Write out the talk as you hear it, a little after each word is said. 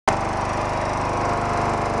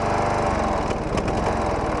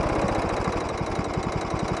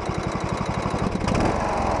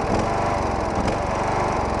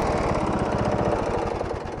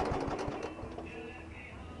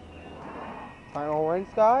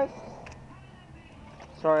points, guys.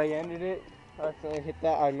 Sorry I ended it. I accidentally hit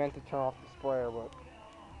that. I meant to turn off the sprayer, but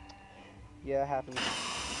yeah, it happens.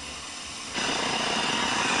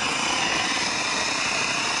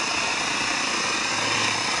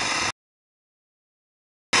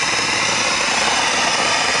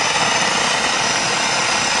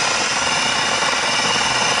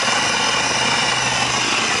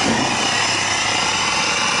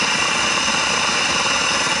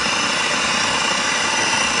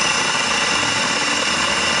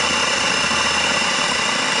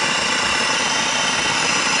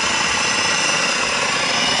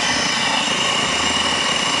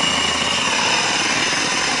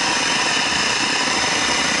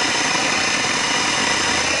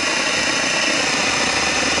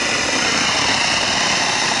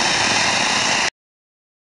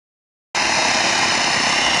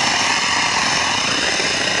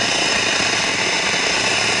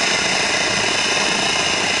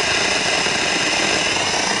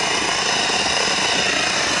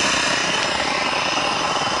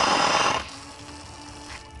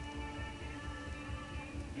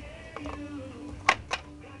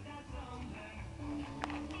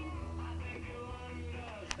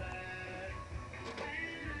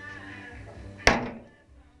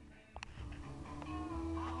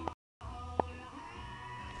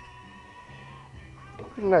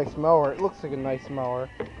 Pretty nice mower. It looks like a nice mower.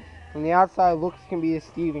 From the outside, looks can be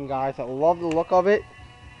deceiving, guys. I love the look of it,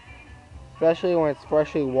 especially when it's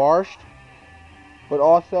freshly washed. But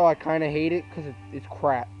also, I kind of hate it because it's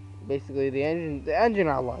crap. Basically, the engine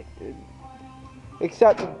I like,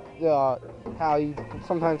 except how you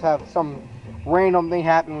sometimes have some random thing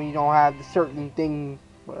happen when you don't have the certain thing.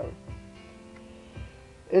 Whatever.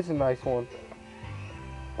 It's a nice one.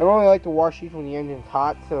 I don't really like to wash these when the engine's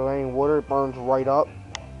hot, so any water burns right up.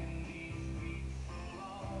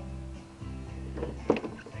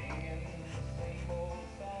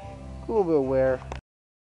 A little bit of wear.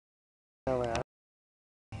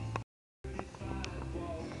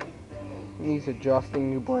 Needs adjusting,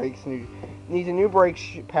 new brakes, needs a new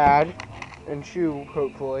brake pad and shoe,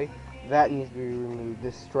 hopefully. That needs to be removed.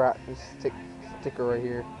 This strap, this sticker right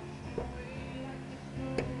here.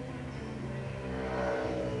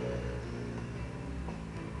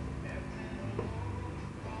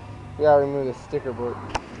 We gotta remove the sticker book.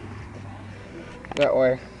 That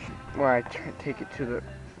way, when I take it to the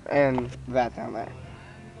and that down there.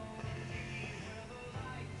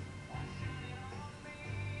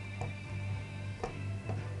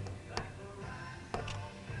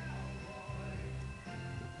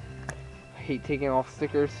 I hate taking off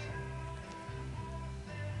stickers.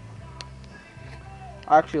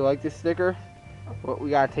 I actually like this sticker, but we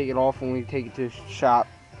gotta take it off when we take it to the shop.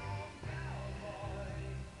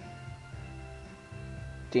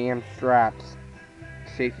 Damn straps.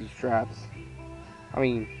 Safety straps. I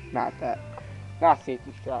mean, not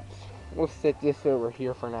safety straps. We'll set this over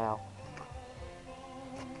here for now.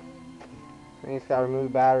 We just gotta remove the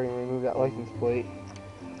battery and remove that license plate.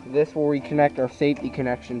 This will reconnect our safety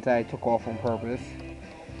connections that I took off on purpose.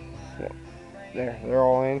 So, there, they're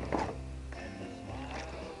all in.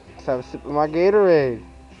 Let's have a sip of my Gatorade.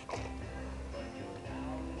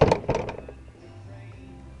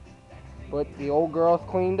 But the old girl's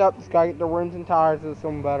cleaned up. Just gotta get the rims and tires of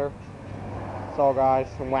something better. That's all, guys.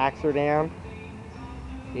 Some wax her down.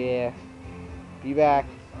 Yeah. Be back.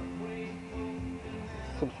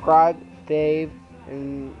 Subscribe, save,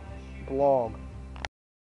 and blog.